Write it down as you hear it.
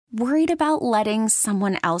Worried about letting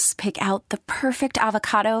someone else pick out the perfect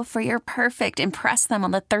avocado for your perfect impress them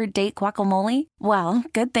on the third date guacamole? Well,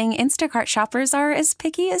 good thing Instacart shoppers are as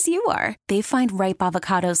picky as you are. They find ripe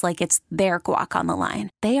avocados like it's their guac on the line.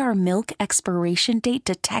 They are milk expiration date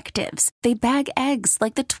detectives. They bag eggs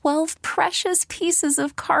like the 12 precious pieces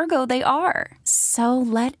of cargo they are. So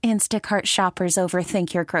let Instacart shoppers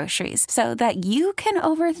overthink your groceries so that you can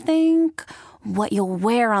overthink what you'll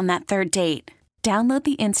wear on that third date. Download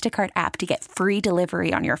the Instacart app to get free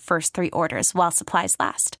delivery on your first 3 orders while supplies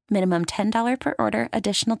last. Minimum $10 per order.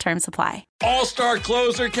 Additional terms apply. All-star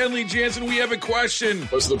closer Kenley Jansen, we have a question.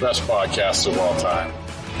 What's the best podcast of all time?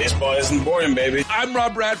 Baseball isn't boring, baby. I'm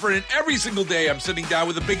Rob Bradford, and every single day I'm sitting down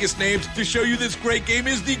with the biggest names to show you this great game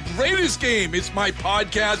is the greatest game. It's my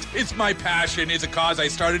podcast. It's my passion. It's a cause I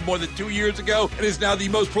started more than 2 years ago and is now the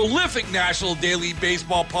most prolific national daily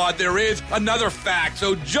baseball pod there is. Another fact.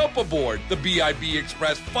 So jump aboard the BIB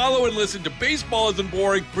Express. Follow and listen to Baseball Isn't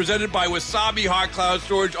Boring, presented by Wasabi Hot Cloud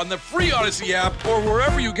Storage on the free Odyssey app or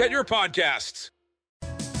wherever you get your podcasts.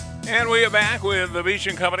 And we are back with the Beach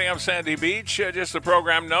and Company of Sandy Beach. Just a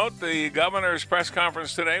program note, the governor's press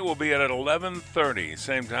conference today will be at 11:30,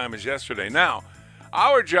 same time as yesterday. Now,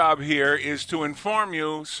 our job here is to inform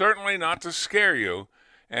you, certainly not to scare you,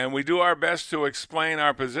 and we do our best to explain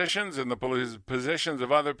our positions and the positions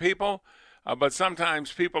of other people, but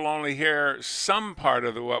sometimes people only hear some part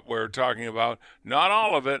of what we're talking about, not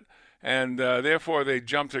all of it, and therefore they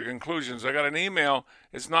jump to conclusions. I got an email.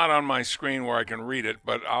 It's not on my screen where I can read it,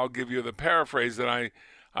 but I'll give you the paraphrase that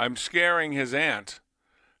I'm scaring his aunt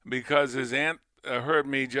because his aunt heard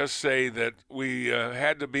me just say that we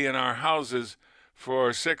had to be in our houses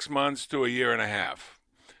for 6 months to a year and a half.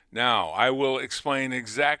 Now, I will explain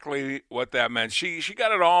exactly what that meant. She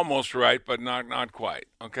got it almost right, but not quite,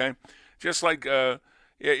 okay? Just like...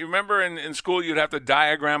 Yeah, you remember in school you'd have to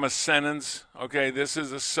diagram a sentence. Okay, this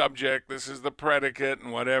is the subject, this is the predicate,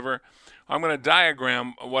 and whatever. I'm going to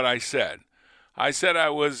diagram what I said. I said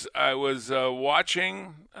I was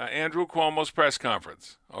watching Andrew Cuomo's press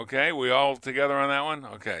conference. Okay, we all together on that one?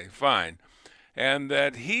 Okay, fine. And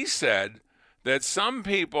that he said that some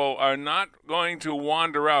people are not going to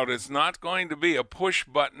wander out. It's not going to be a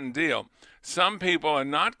push-button deal. Some people are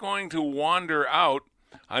not going to wander out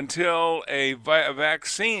until a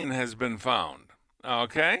vaccine has been found.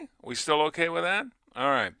 Okay? We still okay with that? All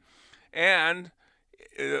right. And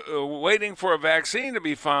waiting for a vaccine to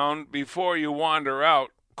be found before you wander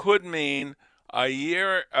out could mean a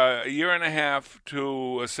year and a half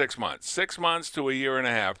to 6 months. 6 months to a year and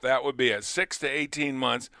a half. That would be it. 6 to 18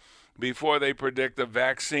 months before they predict the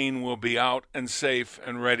vaccine will be out and safe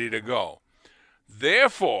and ready to go.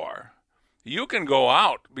 Therefore, you can go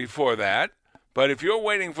out before that. But if you're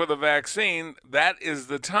waiting for the vaccine, that is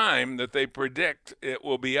the time that they predict it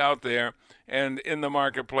will be out there and in the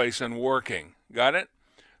marketplace and working. Got it?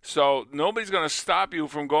 So nobody's going to stop you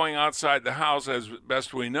from going outside the house as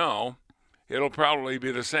best we know. It'll probably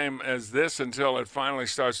be the same as this until it finally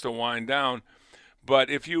starts to wind down. But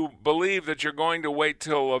if you believe that you're going to wait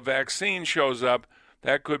till a vaccine shows up,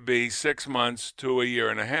 that could be 6 months to a year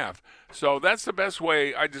and a half. So that's the best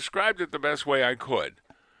way. I described it the best way I could.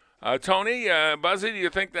 Tony, Buzzy, do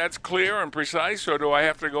you think that's clear and precise, or do I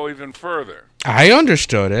have to go even further? I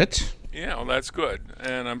understood it. Yeah, well, that's good,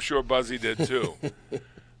 and I'm sure Buzzy did too.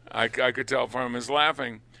 I could tell from his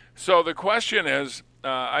laughing. So the question is,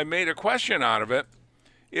 I made a question out of it.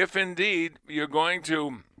 If indeed you're going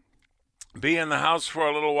to be in the house for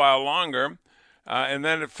a little while longer, and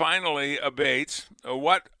then it finally abates,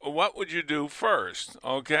 what would you do first?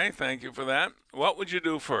 Okay, thank you for that. What would you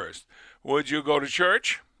do first? Would you go to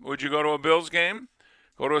church? Would you go to a Bills game?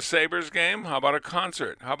 Go to a Sabres game? How about a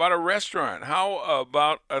concert? How about a restaurant? How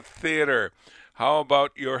about a theater? How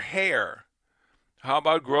about your hair? How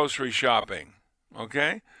about grocery shopping?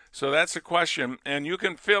 Okay? So that's the question. And you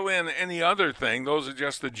can fill in any other thing. Those are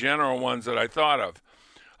just the general ones that I thought of.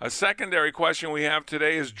 A secondary question we have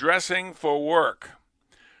today is dressing for work.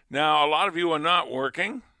 Now, a lot of you are not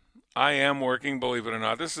working. I am working, believe it or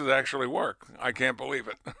not. This is actually work. I can't believe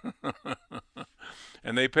it.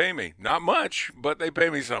 And they pay me. Not much, but they pay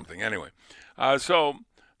me something. Anyway, so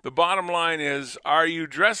the bottom line is, are you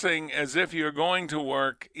dressing as if you're going to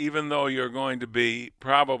work, even though you're going to be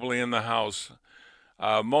probably in the house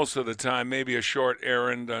most of the time, maybe a short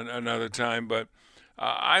errand another time, but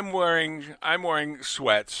I'm wearing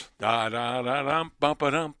sweats. I'm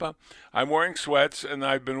wearing sweats, and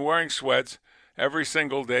I've been wearing sweats every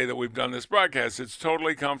single day that we've done this broadcast. It's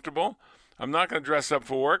totally comfortable. I'm not going to dress up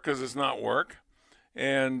for work because it's not work.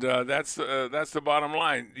 And that's the bottom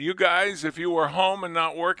line. You guys, if you were home and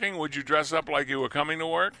not working, would you dress up like you were coming to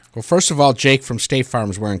work? Well, first of all, Jake from State Farm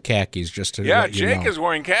is wearing khakis, just to let you know. Jake is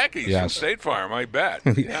wearing khakis from Yes. State Farm, I bet.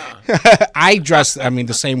 Yeah. I dress,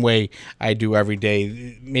 the same way I do every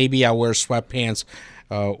day. Maybe I wear sweatpants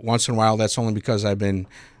once in a while. That's only because I've been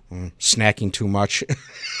snacking too much.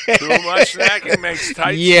 Too much snacking makes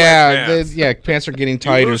tight Yeah, pants are getting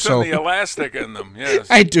tighter. You loosen So the elastic in them, yes.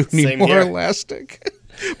 I do need Same more here. elastic.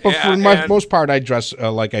 But Yeah, for the and- most part, I dress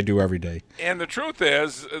like I do every day. And the truth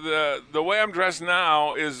is, the way I'm dressed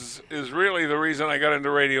now is really the reason I got into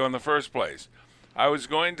radio in the first place. I was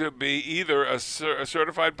going to be either a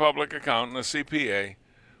certified public accountant, a CPA,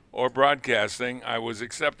 or broadcasting. I was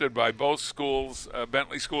accepted by both schools,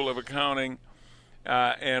 Bentley School of Accounting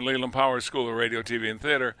and Leland Powers School of Radio, TV, and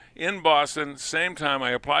Theater in Boston. Same time,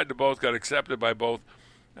 I applied to both, got accepted by both.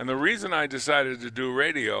 And the reason I decided to do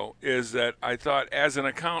radio is that I thought as an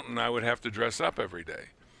accountant I would have to dress up every day,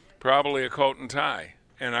 probably a coat and tie,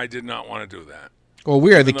 and I did not want to do that. Well,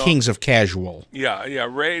 we are the Even though- kings of casual. Yeah,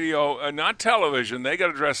 radio, not television. They got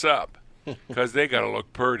to dress up because they got to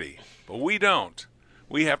look purty, but we don't.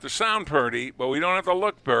 We have to sound purty, but we don't have to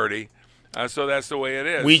look purty. So that's the way it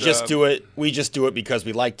is. We just do it. We just do it because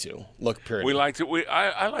we like to look pretty. We like to.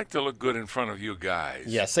 I like to look good in front of you guys.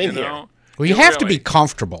 Yeah, same you here. know? Well, you have to be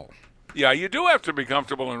comfortable. Yeah, you do have to be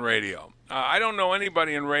comfortable in radio. I don't know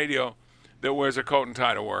anybody in radio that wears a coat and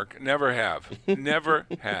tie to work. Never have. Never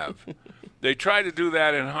have. They tried to do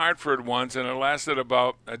that in Hartford once, and it lasted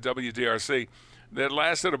about, at WDRC, that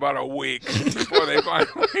lasted about a week before they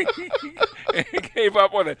finally gave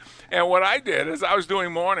up with it. And what I did is I was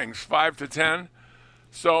doing mornings, 5 to 10.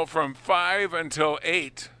 So from 5 until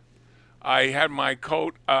 8, I had my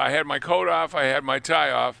coat off, I had my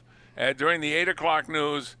tie off. During the 8 o'clock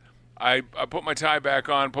news, I put my tie back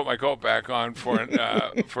on, put my coat back on for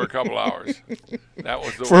a couple hours. That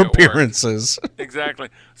was the For way it worked. appearances. Exactly.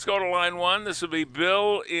 Let's go to line 1. This will be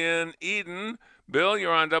Bill in Eden. Bill,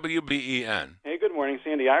 you're on WBEN. Hey, good morning,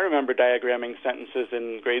 Sandy. I remember diagramming sentences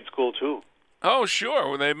in grade school, too. Oh, sure.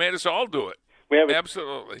 Well, they made us all do it.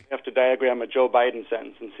 Absolutely. We have to diagram a Joe Biden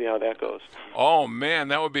sentence and see how that goes. Oh, man,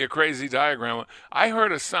 that would be a crazy diagram. I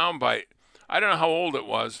heard a soundbite. I don't know how old it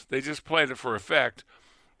was. They just played it for effect.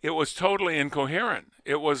 It was totally incoherent.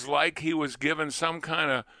 It was like he was given some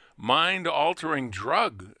kind of mind-altering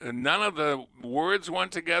drug. And none of the words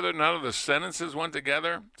went together. None of the sentences went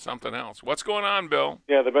together. Something else. What's going on, Bill?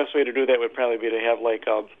 Yeah, the best way to do that would probably be to have, like,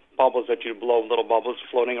 bubbles that you blow, little bubbles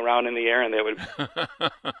floating around in the air, and that would...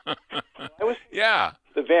 Yeah.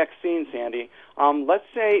 The vaccine, Sandy. Let's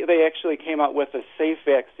say they actually came out with a safe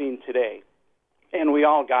vaccine today, and we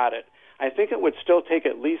all got it. I think it would still take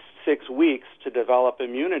at least 6 weeks to develop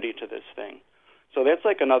immunity to this thing. So that's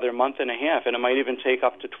like another month and a half, and it might even take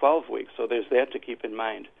up to 12 weeks. So there's that to keep in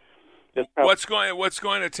mind. What's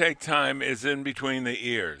going to take time is in between the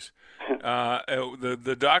ears.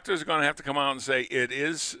 The doctors are going to have to come out and say it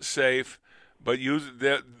is safe, but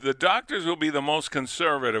the doctors will be the most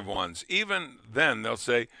conservative ones. Even then, they'll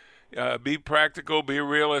say, be practical, be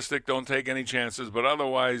realistic, don't take any chances, but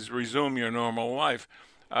otherwise resume your normal life.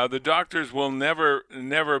 The doctors will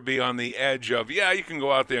never be on the edge of, you can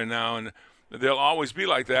go out there now, and they'll always be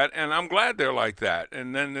like that, and I'm glad they're like that.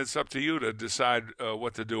 And then it's up to you to decide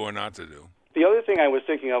what to do or not to do. The other thing I was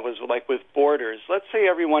thinking of was like with borders. Let's say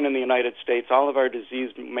everyone in the United States, all of our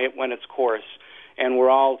disease went its course, and we're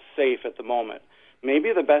all safe at the moment.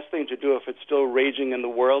 Maybe the best thing to do if it's still raging in the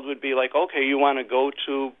world would be like, okay, you want to go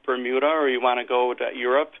to Bermuda or you want to go to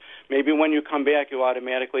Europe, maybe when you come back you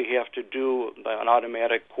automatically have to do an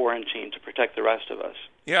automatic quarantine to protect the rest of us.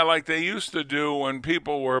 Yeah, like they used to do when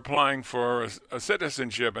people were applying for a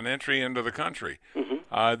citizenship and entry into the country.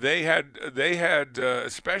 Mm-hmm. They had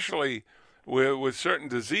especially with certain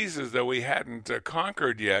diseases that we hadn't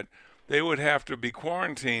conquered yet, they would have to be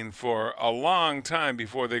quarantined for a long time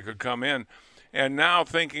before they could come in. And now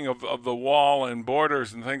thinking of the wall and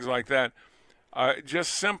borders and things like that,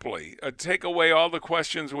 just simply take away all the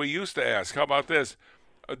questions we used to ask. How about this?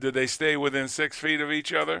 Did they stay within 6 feet of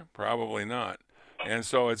each other? Probably not. And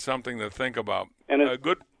so it's something to think about. And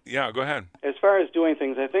go ahead. As far as doing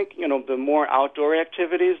things, I think, the more outdoor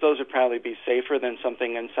activities, those would probably be safer than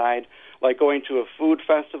something inside, like going to a food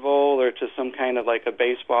festival or to some kind of like a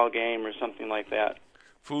baseball game or something like that.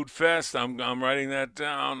 Food fest, I'm writing that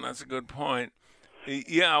down. That's a good point.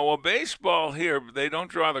 Yeah, well, baseball here, they don't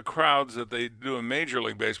draw the crowds that they do in Major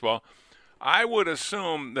League Baseball. I would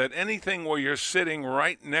assume that anything where you're sitting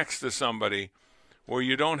right next to somebody where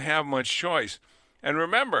you don't have much choice. And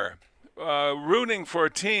remember, rooting for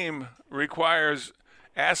a team requires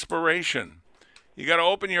aspiration. You got to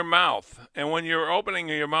open your mouth. And when you're opening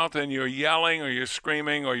your mouth and you're yelling or you're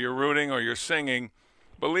screaming or you're rooting or you're singing,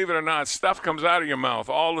 believe it or not, stuff comes out of your mouth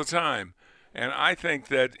all the time. And I think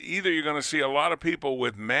that either you're going to see a lot of people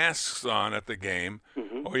with masks on at the game,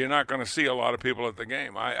 or you're not going to see a lot of people at the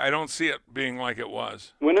game. I don't see it being like it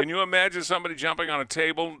was. Can you imagine somebody jumping on a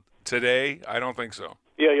table today? I don't think so.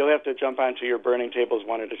 Yeah, you'll have to jump onto your burning tables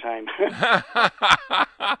one at a time.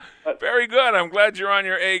 Very good. I'm glad you're on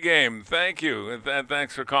your A game. Thank you. And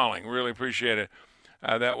thanks for calling. Really appreciate it.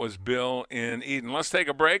 That was Bill in Eden. Let's take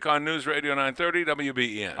a break on News Radio 930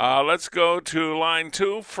 WBEN. Let's go to line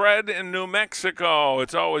 2, Fred in New Mexico.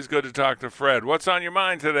 It's always good to talk to Fred. What's on your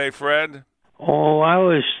mind today, Fred? Oh, I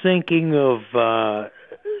was thinking of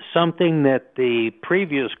something that the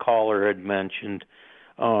previous caller had mentioned,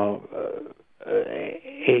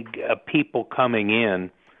 people coming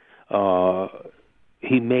in.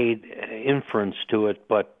 He made inference to it,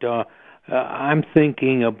 but I'm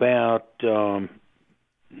thinking about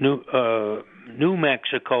New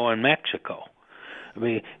Mexico and Mexico. I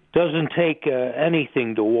mean, it doesn't take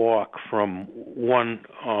anything to walk from one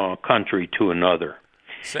country to another.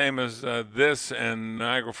 Same as this and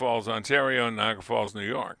Niagara Falls, Ontario, and Niagara Falls, New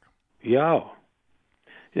York. Yeah.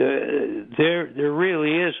 There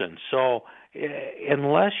really isn't. So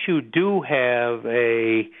unless you do have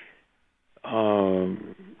a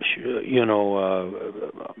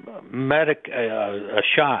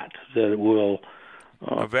shot that will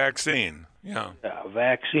a vaccine, yeah, a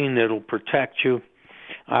vaccine that'll protect you,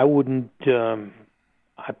 I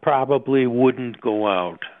probably wouldn't go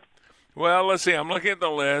out. Well, let's see. I'm looking at the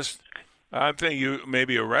list. I'm thinking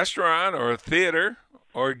maybe a restaurant or a theater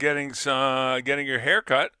or getting your hair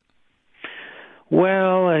cut.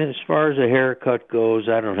 Well, as far as a haircut goes,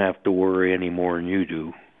 I don't have to worry any more than you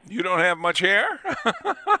do. You don't have much hair?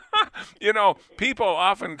 People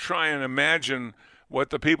often try and imagine what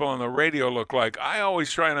the people on the radio look like. I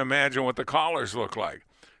always try and imagine what the callers look like.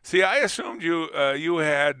 See, I assumed you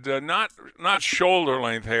had not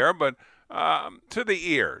shoulder-length hair, but to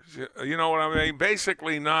the ears. You know what I mean?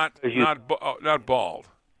 Basically not bald.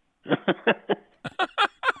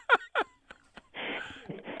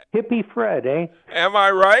 Hippie Fred, eh? Am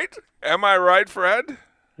I right? Am I right, Fred?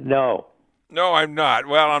 No. No, I'm not.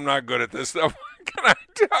 Well, I'm not good at this stuff. What can I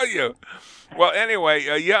tell you? Well,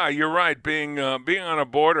 anyway, yeah, you're right. Being on a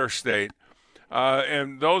border state,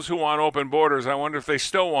 and those who want open borders, I wonder if they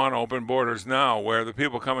still want open borders now, where the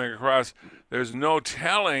people coming across, there's no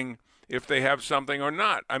telling if they have something or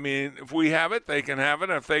not. I mean, if we have it, they can have it.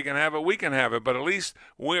 If they can have it, we can have it. But at least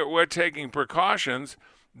we're taking precautions.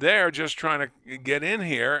 They're just trying to get in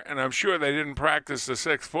here, and I'm sure they didn't practice the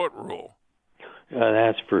 6-foot rule.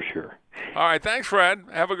 That's for sure. All right, thanks, Fred.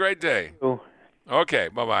 Have a great day. Okay,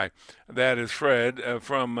 bye-bye. That is Fred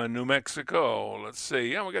from New Mexico. Let's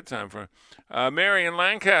see. Yeah, we got time for Mary in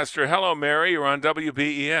Lancaster. Hello, Mary. You're on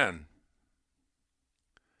WBEN.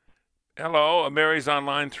 Hello, Mary's on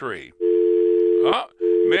line 3. Oh,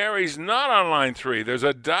 Mary's not on line 3. There's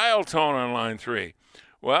a dial tone on line 3.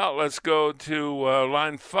 Well, let's go to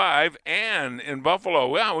line 5, Ann in Buffalo.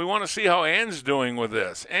 Well, we want to see how Ann's doing with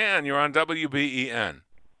this. Ann, you're on WBEN.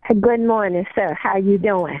 Good morning, sir. How you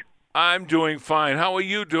doing? I'm doing fine. How are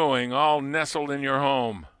you doing, all nestled in your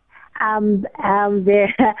home? I'm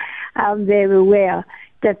very well.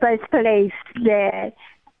 The first place that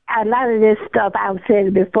a lot of this stuff I've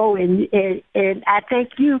said before, and I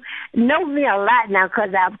think you know me a lot now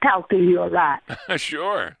because I've talked to you a lot.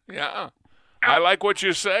 Sure, yeah. I like what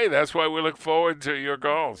you say. That's why we look forward to your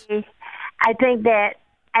calls. I think that,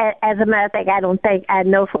 as a matter of fact, I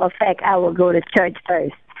know for a fact I will go to church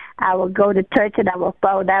first. I will go to church and I will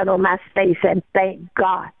fall down on my face and thank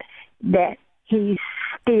God that He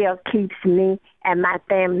still keeps me and my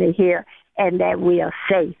family here and that we are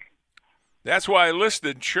safe. That's why I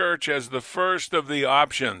listed church as the first of the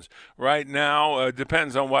options. Right now, it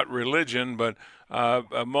depends on what religion, but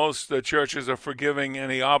most churches are forgiving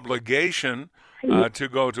any obligation to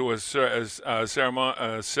go to a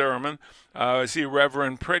sermon. I see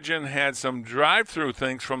Reverend Pridgeon had some drive-through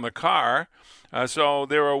things from the car, so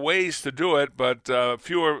there are ways to do it, but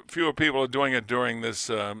fewer people are doing it during this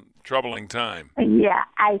troubling time. Yeah,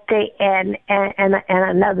 I think, and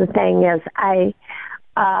another thing is,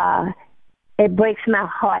 it breaks my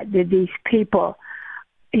heart that these people,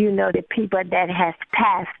 the people that has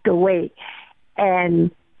passed away,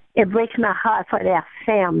 and it breaks my heart for their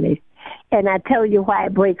families. And I tell you why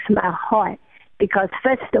it breaks my heart. Because,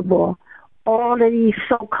 first of all of these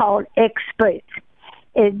so-called experts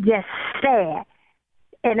is just sad.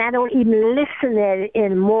 And I don't even listen to it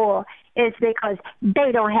anymore. It's because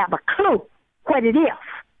they don't have a clue what it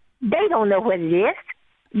is. They don't know what it is.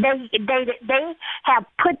 They have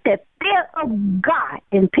put the fear of God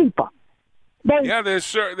in people.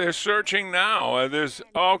 They're searching now. There's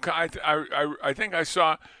all I think I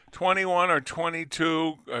saw 21 or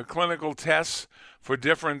 22 clinical tests for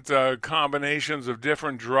different combinations of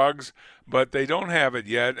different drugs, but they don't have it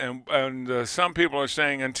yet. And some people are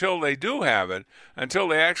saying until they do have it, until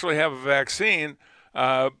they actually have a vaccine,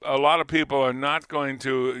 a lot of people are not going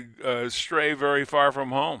to stray very far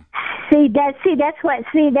from home. That's what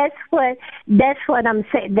I'm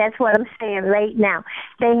saying. That's what I'm saying right now.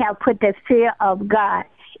 They have put the fear of God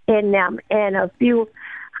in them. And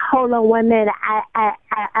hold on 1 minute.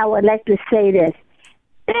 I would like to say this.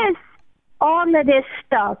 All of this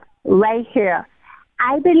stuff right here,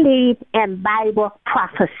 I believe in Bible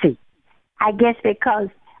prophecy. I guess because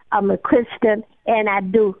I'm a Christian and I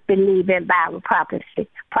do believe in Bible prophecy.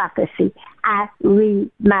 I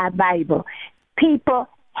read my Bible. People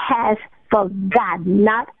has forgotten,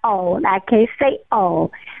 not all, I can't say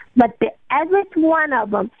all, but every one of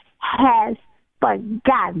them has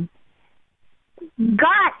forgotten.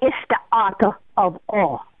 God is the author of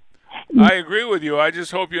all. I agree with you. I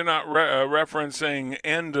just hope you're not referencing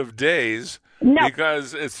end of days,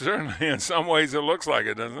 because it's certainly in some ways it looks like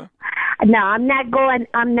it, doesn't it? No, I'm not going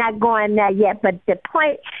there yet. But the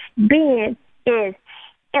point being is,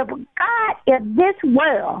 if this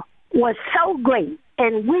world was so great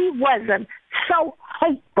and we wasn't so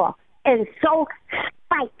hateful and so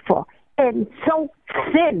spiteful and so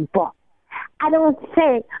sinful, I don't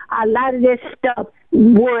think a lot of this stuff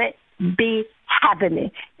would be happening.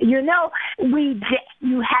 You know, if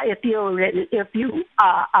you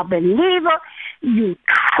are a believer, you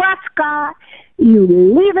trust God, you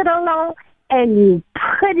leave it alone, and you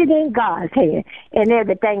put it in God's hand, and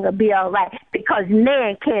everything will be all right, because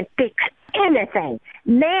man can't fix anything.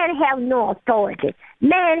 Man has no authority.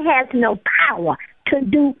 Man has no power to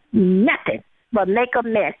do nothing but make a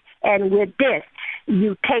mess. And with this,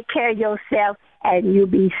 you take care of yourself and you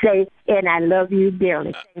be safe, and I love you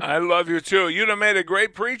dearly. I love you too. You'd have made a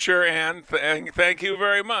great preacher, Ann. Thank you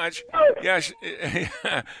very much. Yeah,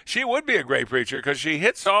 she would be a great preacher because she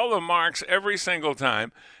hits all the marks every single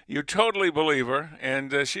time. You totally believe her,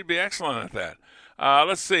 and she'd be excellent at that.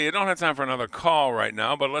 Let's see. I don't have time for another call right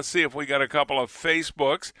now, but let's see if we got a couple of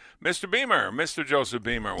Facebooks. Mr. Joseph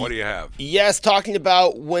Beamer, what do you have? Yes, talking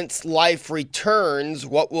about once life returns,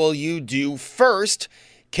 what will you do first?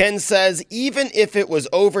 Ken says, even if it was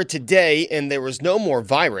over today and there was no more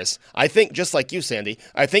virus, I think, just like you, Sandy,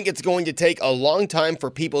 I think it's going to take a long time for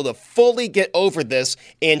people to fully get over this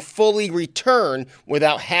and fully return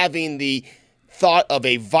without having the thought of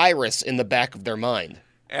a virus in the back of their mind.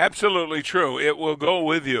 Absolutely true. It will go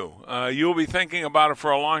with you. You'll be thinking about it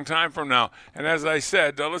for a long time from now. And as I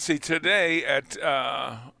said, let's see, today at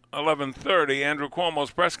 11:30, Andrew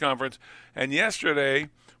Cuomo's press conference, and yesterday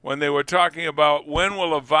when they were talking about when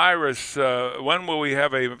will we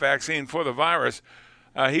have a vaccine for the virus,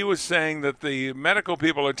 he was saying that the medical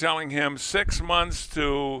people are telling him 6 months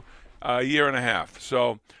to a year and a half.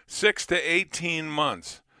 So 6 to 18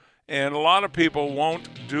 months. And a lot of people won't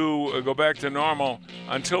go back to normal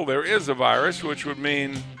until there is a virus, which would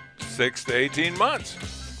mean 6 to 18 months.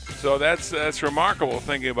 So that's remarkable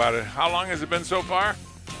thinking about it. How long has it been so far?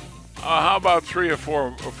 How about 3 or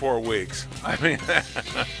 4 weeks? I mean,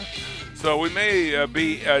 so we may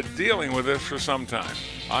be dealing with this for some time.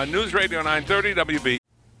 On News Radio 930 WB.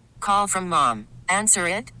 Call from mom. Answer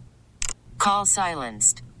it. Call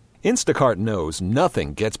silenced. Instacart knows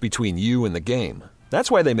nothing gets between you and the game. That's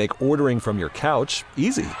why they make ordering from your couch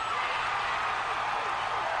easy.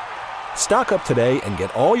 Stock up today and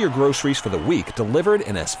get all your groceries for the week delivered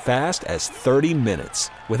in as fast as 30 minutes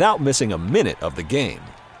without missing a minute of the game.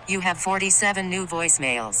 You have 47 new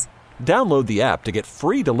voicemails. Download the app to get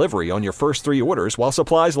free delivery on your first 3 orders while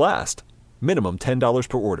supplies last. Minimum $10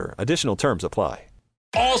 per order. Additional terms apply.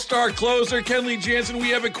 All-star closer Kenley Jansen, we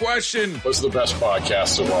have a question. What's the best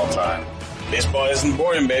podcast of all time? Baseball isn't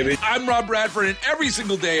boring, baby. I'm Rob Bradford, and every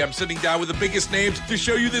single day I'm sitting down with the biggest names to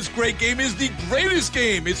show you this great game is the greatest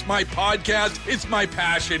game. It's my podcast. It's my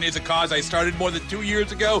passion. It's a cause I started more than 2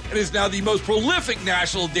 years ago and is now the most prolific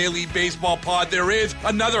national daily baseball pod there is.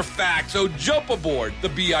 Another fact. So jump aboard the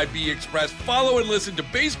BIB Express. Follow and listen to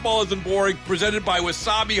Baseball Isn't Boring, presented by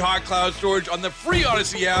Wasabi Hot Cloud Storage on the free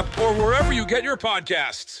Odyssey app or wherever you get your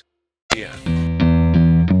podcasts. Yeah.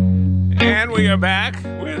 And we are back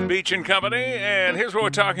with Beach and Company, and here's what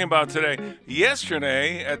we're talking about today.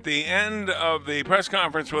 Yesterday, at the end of the press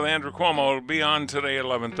conference with Andrew Cuomo, it'll be on today at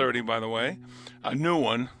 11:30, by the way, a new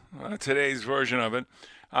one, today's version of it.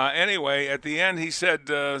 Anyway, at the end, he said,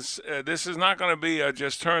 this is not going to be a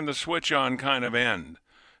just turn the switch on kind of end.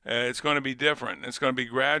 It's going to be different. It's going to be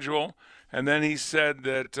gradual. And then he said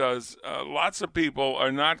that lots of people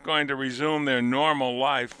are not going to resume their normal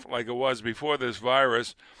life like it was before this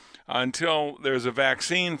virus until there's a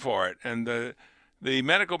vaccine for it. And the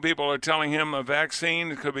medical people are telling him a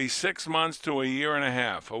vaccine could be 6 months to a year and a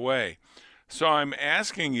half away. So I'm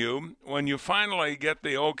asking you, when you finally get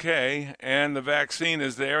the okay and the vaccine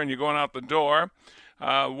is there and you're going out the door,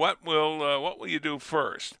 what will you do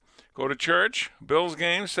first? Go to church, Bills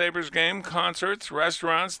game, Sabres game, concerts,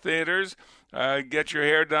 restaurants, theaters, get your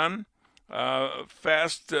hair done,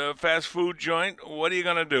 fast food joint. What are you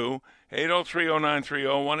going to do?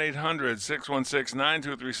 803-0930,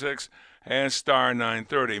 1-800-616-9236, and star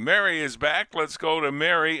 930. Mary is back. Let's go to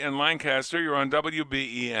Mary in Lancaster. You're on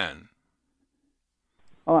WBEN.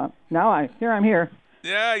 Oh, I'm here.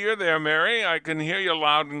 Yeah, you're there, Mary. I can hear you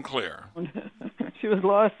loud and clear. She was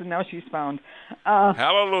lost, and now she's found.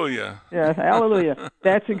 Hallelujah. Yes, hallelujah.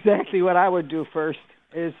 That's exactly what I would do first.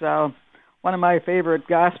 Is one of my favorite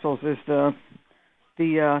gospels is the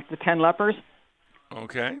 10 lepers.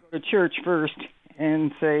 Okay. Go to church first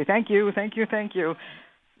and say thank you, thank you, thank you,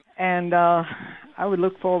 and I would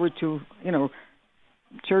look forward to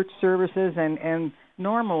church services and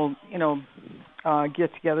normal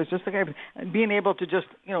get-togethers, just like being able to just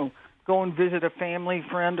go and visit a family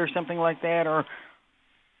friend or something like that, or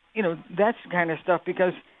that's the kind of stuff,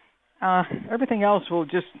 because everything else will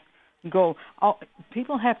just go.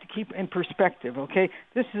 People have to keep in perspective, okay?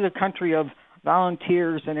 This is a country of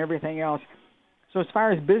volunteers and everything else. So as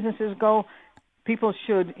far as businesses go, people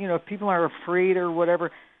should, if people are afraid or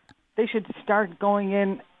whatever, they should start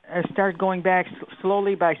going back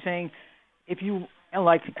slowly by saying, if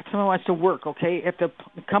someone wants to work, okay, if the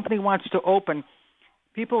company wants to open,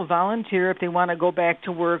 people volunteer if they want to go back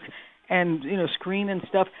to work and, screen and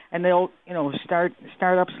stuff, and they'll, start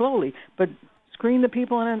up slowly. But screen the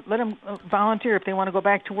people and let them volunteer if they want to go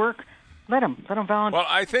back to work. Let them volunteer. Well,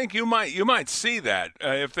 I think you might see that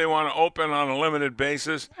if they want to open on a limited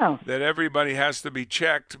basis, that everybody has to be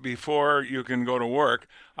checked before you can go to work.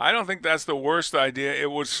 I don't think that's the worst idea.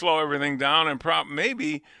 It would slow everything down and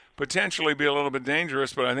maybe potentially be a little bit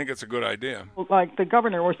dangerous, but I think it's a good idea. Like the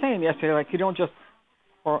governor was saying yesterday, you don't just,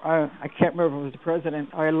 or I can't remember if it was the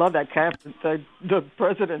president. I love that the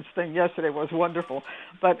president's thing yesterday was wonderful,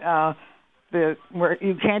 but where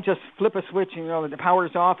you can't just flip a switch and the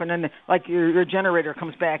power's off and then your generator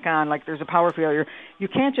comes back on, like there's a power failure. You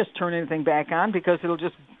can't just turn anything back on because it'll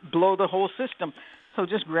just blow the whole system. So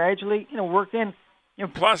just gradually work in.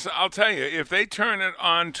 Plus, I'll tell you, if they turn it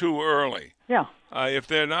on too early, if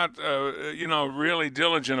they're not really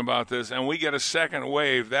diligent about this, and we get a second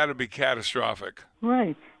wave, that'd be catastrophic.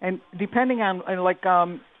 Right, and depending on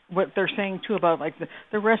what they're saying too about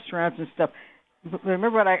the restaurants and stuff.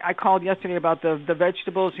 Remember what I called yesterday about the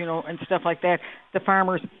vegetables, and stuff like that, the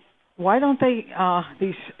farmers. Why don't they,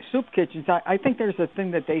 these soup kitchens, I think there's a thing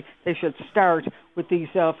that they should start with these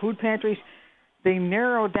food pantries. They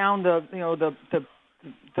narrow down the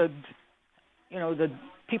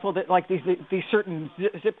people that like these certain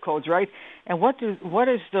zip codes, right? And what is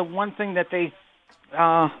the one thing that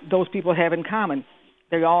those people have in common?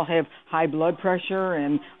 They all have high blood pressure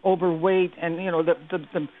and overweight, and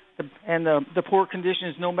the poor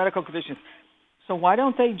conditions, no medical conditions. So why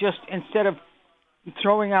don't they just, instead of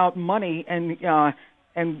throwing out money and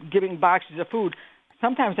giving boxes of food,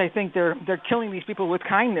 sometimes I think they're killing these people with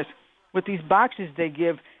kindness. With these boxes they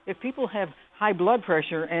give, if people have high blood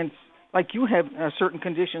pressure and like you have certain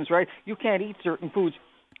conditions, right? You can't eat certain foods,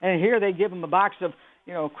 and here they give them a box of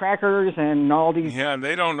crackers and all these. Yeah,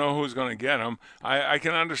 they don't know who's going to get them. I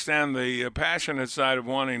can understand the passionate side of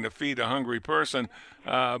wanting to feed a hungry person,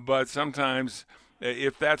 but sometimes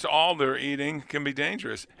if that's all they're eating, it can be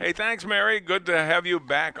dangerous. Hey, thanks, Mary. Good to have you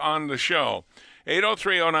back on the show.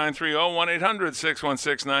 803-0930,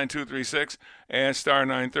 1-800-616-9236, and star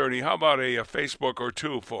 930. How about a Facebook or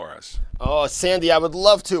two for us? Oh, Sandy, I would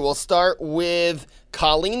love to. We'll start with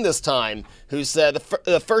Colleen this time, who said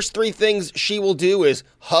the first three things she will do is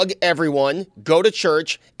hug everyone, go to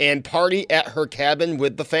church, and party at her cabin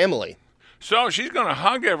with the family. So she's going to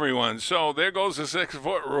hug everyone. So there goes the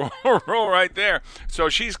 6-foot rule right there. So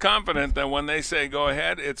she's confident that when they say go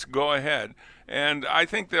ahead, it's go ahead. And I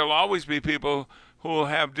think there'll always be people who will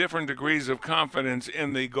have different degrees of confidence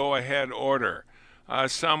in the go-ahead order.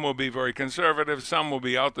 Some will be very conservative. Some will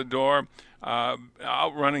be out the door,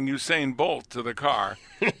 outrunning Usain Bolt to the car.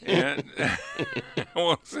 And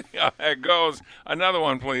we'll see how that goes. Another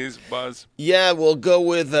one, please, Buzz. Yeah, we'll go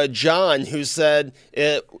with John, who said,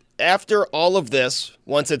 after all of this,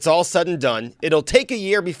 once it's all said and done, it'll take a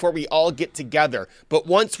year before we all get together. But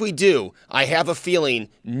once we do, I have a feeling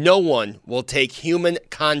no one will take human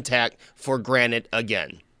contact for granted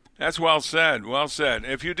again. That's well said. Well said.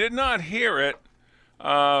 If you did not hear it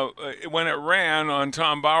when it ran on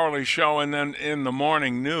Tom Bowerly's show and then in the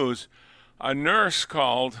morning news, a nurse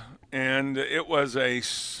called, and it was a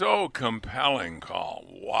so compelling call.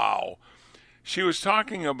 Wow. She was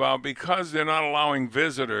talking about because they're not allowing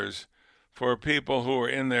visitors for people who are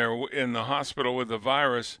in the hospital with the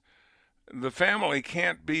virus, the family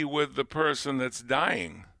can't be with the person that's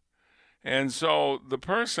dying. And so the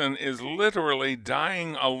person is literally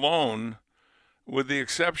dying alone with the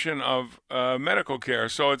exception of medical care.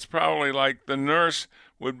 So it's probably like the nurse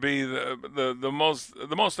would be the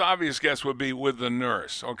most obvious guess would be with the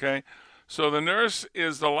nurse, okay? So the nurse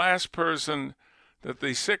is the last person that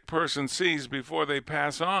the sick person sees before they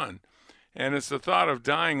pass on. And it's the thought of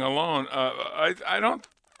dying alone. I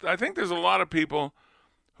think there's a lot of people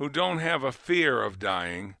who don't have a fear of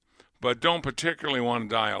dying, but don't particularly want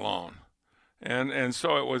to die alone. And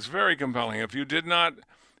so it was very compelling. If you did not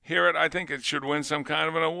hear it, I think it should win some kind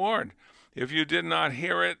of an award. If you did not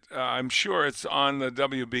hear it, I'm sure it's on the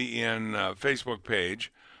WBEN Facebook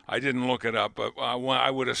page. I didn't look it up, but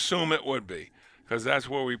I would assume it would be, because that's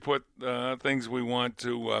where we put things we want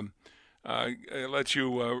to let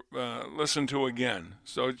you listen to again.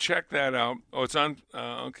 So check that out. Oh, it's on.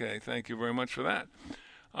 Okay, thank you very much for that.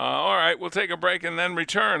 All right, we'll take a break and then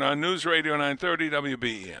return on News Radio 930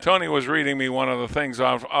 WBEN. Tony was reading me one of the things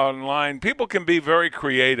online. People can be very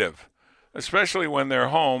creative, especially when they're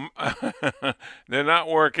home. They're not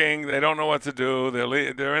working. They don't know what to do.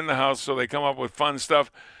 They're in the house, so they come up with fun stuff.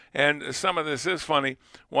 And some of this is funny.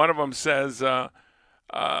 One of them says,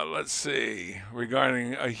 let's see,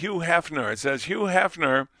 regarding Hugh Hefner. It says, Hugh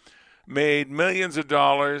Hefner made millions of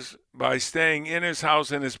dollars by staying in his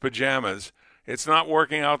house in his pajamas. It's not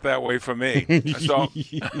working out that way for me. So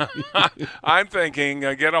I'm thinking,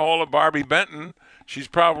 get a hold of Barbie Benton. She's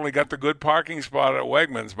probably got the good parking spot at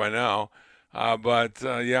Wegmans by now. But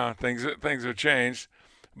things have changed.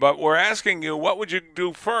 But we're asking you, what would you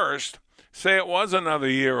do first? Say it was another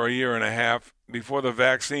year or a year and a half before the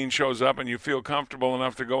vaccine shows up and you feel comfortable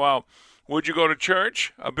enough to go out. Would you go to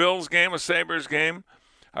church, a Bills game, a Sabres game,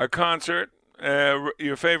 a concert,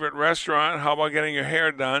 your favorite restaurant? How about getting your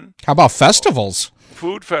hair done? How about festivals?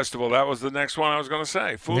 Food festival. That was the next one I was going to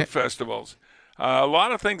say. Food festivals. A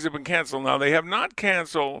lot of things have been canceled. Now, they have not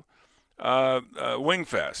canceled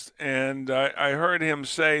Wingfest. And I heard him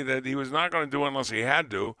say that he was not going to do it unless he had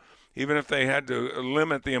to, even if they had to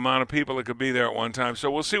limit the amount of people that could be there at one time.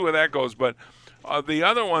 So we'll see where that goes. But the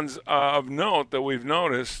other ones of note that we've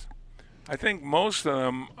noticed, I think most of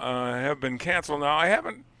them have been canceled. Now, I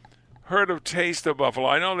haven't heard of Taste of Buffalo.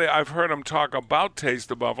 I know I've heard them talk about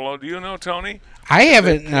Taste of Buffalo. Do you know, Tony? I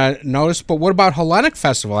haven't noticed, but what about Hellenic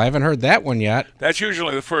Festival? I haven't heard that one yet. That's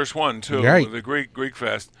usually the first one, too, right. The Greek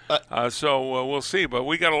Fest. So we'll see. But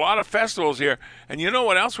we got a lot of festivals here. And you know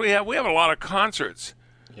what else we have? We have a lot of concerts.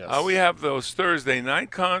 Yes. We have those Thursday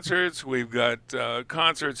night concerts. We've got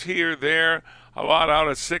concerts here, there, a lot out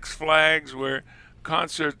at Six Flags. We're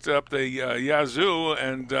concerts up the Yazoo,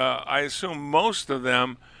 and I assume most of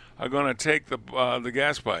them are going to take the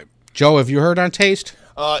gas pipe. Joe, have you heard on Taste?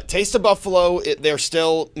 Taste of Buffalo, they're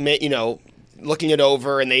still, looking it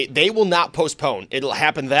over, and they will not postpone. It'll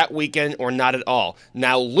happen that weekend or not at all.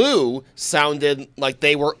 Now, Lou sounded like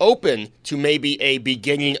they were open to maybe a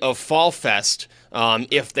beginning of Fall Fest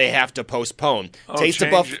if they have to postpone. Change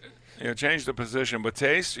the position, but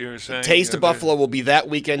Taste, you're saying? Taste of Buffalo will be that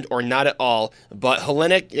weekend or not at all, but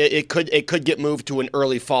Hellenic, it could get moved to an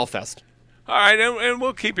early Fall Fest. All right, and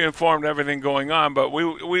we'll keep you informed of everything going on, but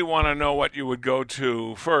we want to know what you would go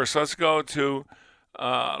to first. Let's go to,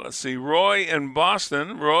 Roy in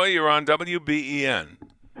Boston. Roy, you're on WBEN.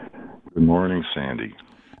 Good morning, Sandy.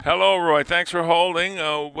 Hello, Roy. Thanks for holding.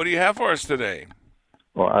 What do you have for us today?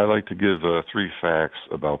 Well, I'd like to give 3 facts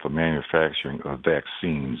about the manufacturing of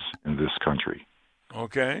vaccines in this country.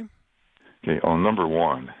 Okay. Okay, on number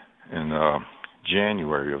 1, in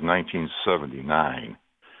January of 1979,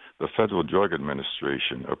 the Federal Drug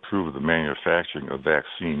Administration approved the manufacturing of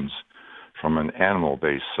vaccines from an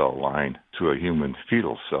animal-based cell line to a human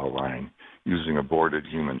fetal cell line using aborted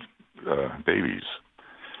human babies.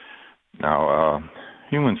 Now,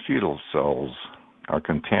 human fetal cells are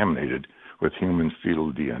contaminated with human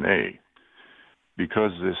fetal DNA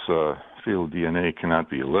because this fetal DNA cannot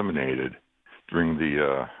be eliminated during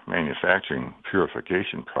the manufacturing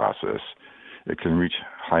purification process, it can reach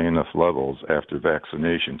high enough levels after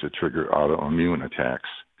vaccination to trigger autoimmune attacks,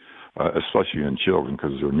 especially in children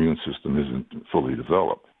because their immune system isn't fully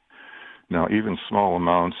developed. Now, even small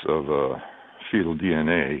amounts of fetal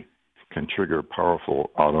DNA can trigger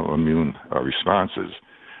powerful autoimmune responses.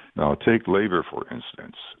 Now, take labor, for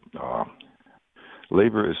instance.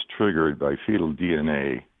 Labor is triggered by fetal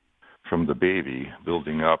DNA from the baby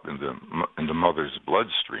building up in the mother's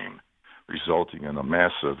bloodstream, resulting in a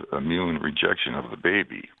massive immune rejection of the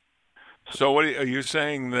baby. So what are you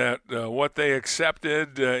saying, that what they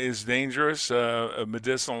accepted is dangerous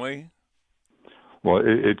medicinally? Well,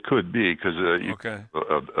 it could be because okay.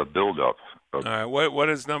 a buildup. All right. What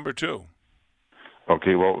is number 2?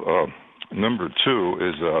 Okay. Well, number 2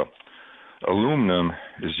 is aluminum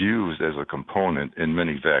is used as a component in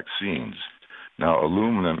many vaccines. Now,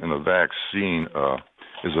 aluminum in a vaccine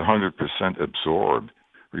is 100% absorbed,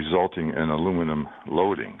 resulting in aluminum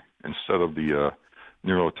loading. Instead of the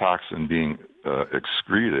neurotoxin being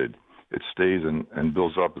excreted, it stays and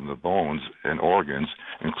builds up in the bones and organs,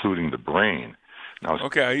 including the brain. Now,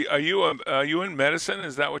 okay, are you in medicine?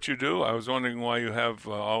 Is that what you do? I was wondering why you have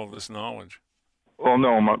all of this knowledge. Well,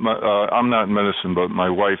 no, I'm not in medicine, but my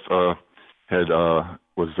wife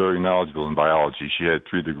was very knowledgeable in biology. She had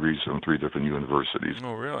 3 degrees from 3 different universities.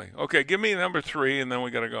 Oh, really? Okay, give me number 3, and then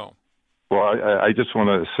we got to go. Well, I just want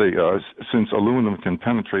to say, since aluminum can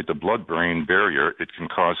penetrate the blood-brain barrier, it can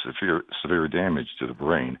cause severe damage to the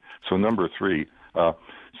brain. So number 3,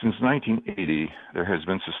 since 1980, there has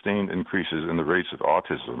been sustained increases in the rates of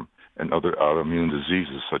autism and other autoimmune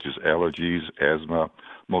diseases such as allergies, asthma,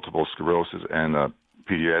 multiple sclerosis, and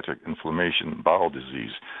pediatric inflammation bowel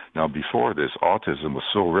disease. Now, before this, autism was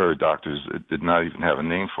so rare, doctors did not even have a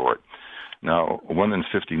name for it. Now, 1 in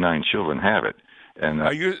 59 children have it. And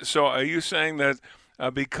are you saying that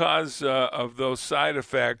because of those side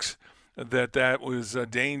effects, that was a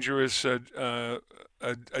dangerous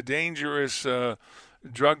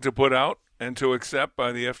drug to put out and to accept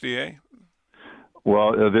by the FDA?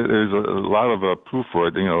 Well, there's a lot of proof for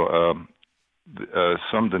it. You know,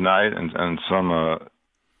 some deny it and some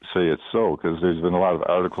say it's so, because there's been a lot of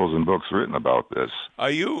articles and books written about this. Are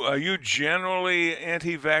you generally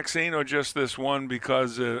anti-vaccine, or just this one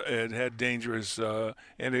because it had dangerous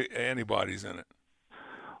antibodies in it?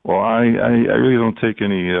 Well, I really don't take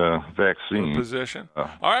any vaccine position. All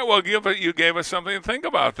right, well, you gave us something to think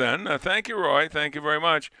about then. Thank you, Roy. Thank you very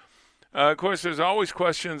much. Of course, there's always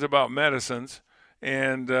questions about medicines,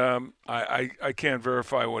 and I can't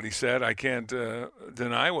verify what he said. I can't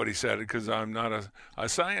deny what he said because I'm not a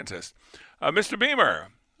scientist. Mr. Beamer,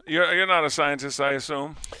 you're not a scientist, I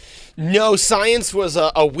assume? No, science was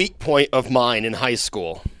a weak point of mine in high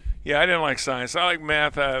school. Yeah, I didn't like science. I like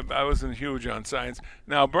math. I wasn't huge on science.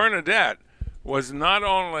 Now, Bernadette was not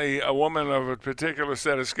only a woman of a particular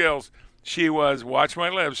set of skills, she was, watch my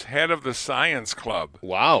lips, head of the science club.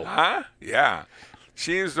 Wow. Huh? Yeah.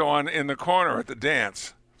 She's the one in the corner at the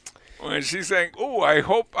dance. When she's saying, "Oh, I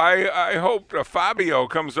hope Fabio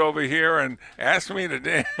comes over here and asks me to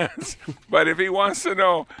dance." But if he wants to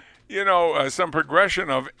know, some progression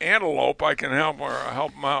of antelope, I can help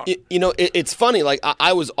him out. It's funny. Like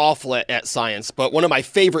I was awful at science, but one of my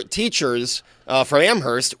favorite teachers from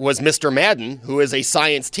Amherst was Mr. Madden, who is a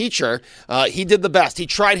science teacher. He did the best. He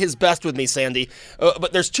tried his best with me, Sandy.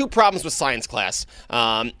 But there's 2 problems with science class.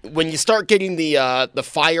 When you start getting the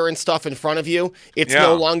fire and stuff in front of you, it's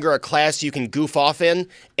no longer a class you can goof off in,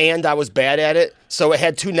 and I was bad at it, so it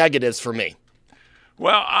had 2 negatives for me.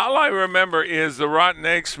 Well, all I remember is the rotten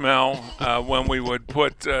egg smell when we would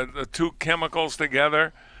put the 2 chemicals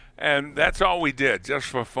together, and that's all we did, just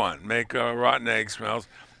for fun, make rotten egg smells.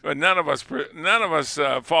 But none of us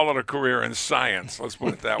followed a career in science. Let's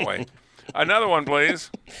put it that way. Another one, please.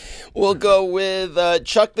 We'll go with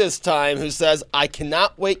Chuck this time, who says, "I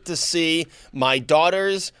cannot wait to see my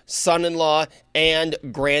daughters, son-in-law, and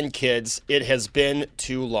grandkids. It has been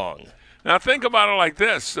too long." Now, think about it like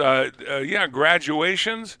this.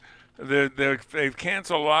 Graduations, they've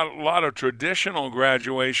canceled a lot of traditional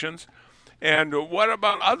graduations. And what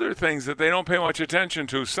about other things that they don't pay much attention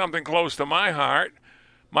to? Something close to my heart,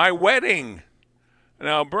 my wedding.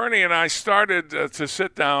 Now, Bernie and I started to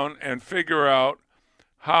sit down and figure out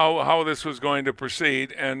how this was going to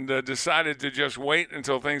proceed, and decided to just wait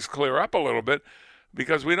until things clear up a little bit,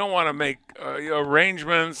 because we don't want to make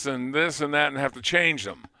arrangements and this and that and have to change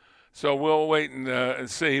them. So we'll wait and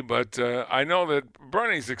see. But I know that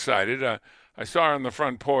Bernie's excited. I saw her on the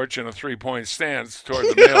front porch in a 3-point stance toward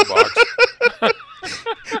the mailbox.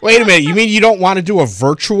 Wait a minute. You mean you don't want to do a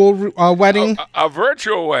virtual wedding? A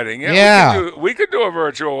virtual wedding. Yeah. We could do a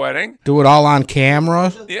virtual wedding. Do it all on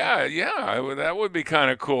camera? Yeah. That would be kind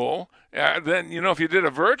of cool. Then, if you did a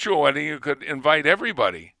virtual wedding, you could invite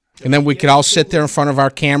everybody. And then we could all sit there in front of our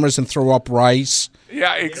cameras and throw up rice.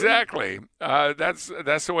 Yeah, exactly. That's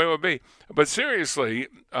the way it would be. But seriously,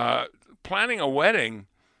 planning a wedding,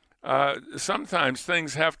 sometimes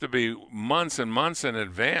things have to be months and months in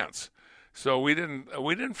advance. So we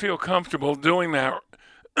didn't feel comfortable doing that.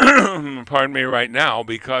 Pardon me, right now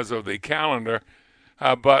because of the calendar.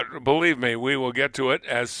 But believe me, we will get to it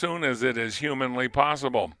as soon as it is humanly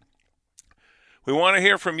possible. We want to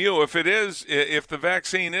hear from you. If the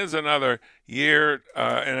vaccine is another year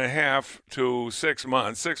and a half to 6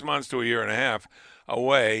 months, 6 months to a year and a half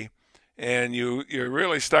away, and you're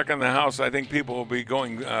really stuck in the house, I think people will be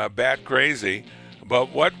going bat crazy.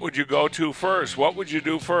 But what would you go to first? What would you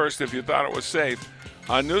do first if you thought it was safe?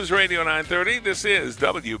 On News Radio 930, this is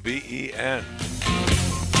WBEN.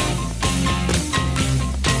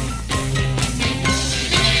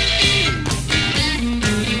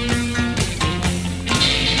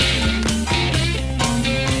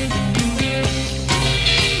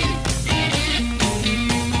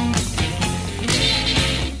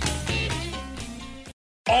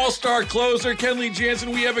 All-star closer Kenley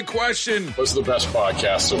Jansen, we have a question. What's the best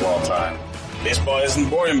podcast of all time? Baseball isn't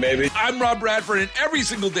boring, baby. I'm Rob Bradford, and every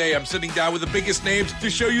single day I'm sitting down with the biggest names to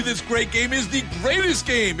show you this great game is the greatest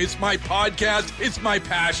game. It's my podcast. It's my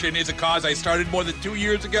passion. It's a cause I started more than 2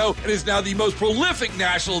 years ago and is now the most prolific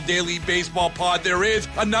national daily baseball pod there is.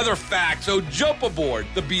 Another fact, so jump aboard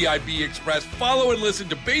the BIB Express. Follow and listen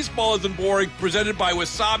to Baseball Isn't Boring, presented by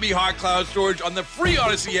Wasabi Hot Cloud Storage on the free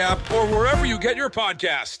Odyssey app or wherever you get your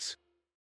podcasts.